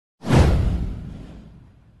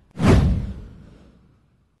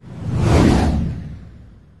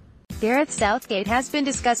Gareth Southgate has been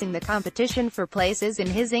discussing the competition for places in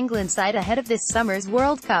his England side ahead of this summer's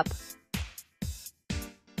World Cup.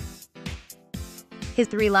 His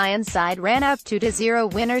Three Lions side ran up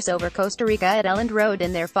 2-0 winners over Costa Rica at Elland Road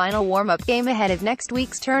in their final warm-up game ahead of next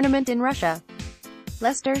week's tournament in Russia.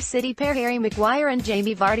 Leicester City pair Harry Maguire and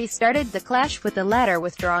Jamie Vardy started the clash, with the latter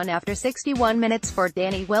withdrawn after 61 minutes for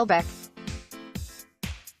Danny Welbeck.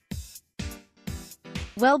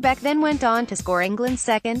 Welbeck then went on to score England's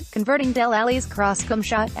second, converting Dele Alli's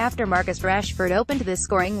cross-cum-shot, after Marcus Rashford opened the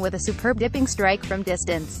scoring with a superb dipping strike from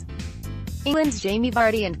distance. England's Jamie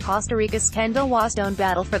Vardy and Costa Rica's Kendall Waston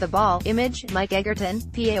battle for the ball. Image, Mike Egerton,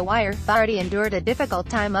 Maguire. Vardy endured a difficult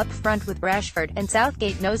time up front with Rashford, and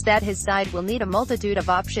Southgate knows that his side will need a multitude of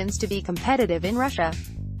options to be competitive in Russia.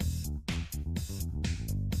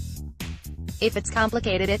 If it's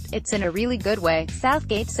complicated, it's in a really good way,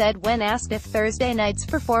 Southgate said when asked if Thursday night's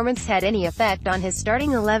performance had any effect on his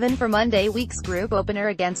starting 11 for Monday week's group opener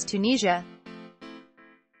against Tunisia.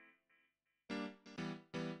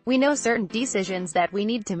 "We know certain decisions that we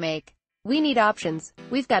need to make. We need options.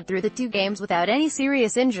 We've got through the two games without any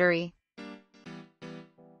serious injury.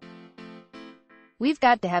 We've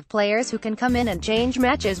got to have players who can come in and change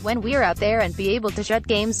matches when we're out there and be able to shut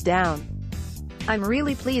games down. I'm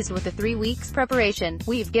really pleased with the 3 weeks preparation.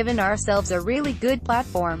 We've given ourselves a really good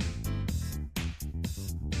platform.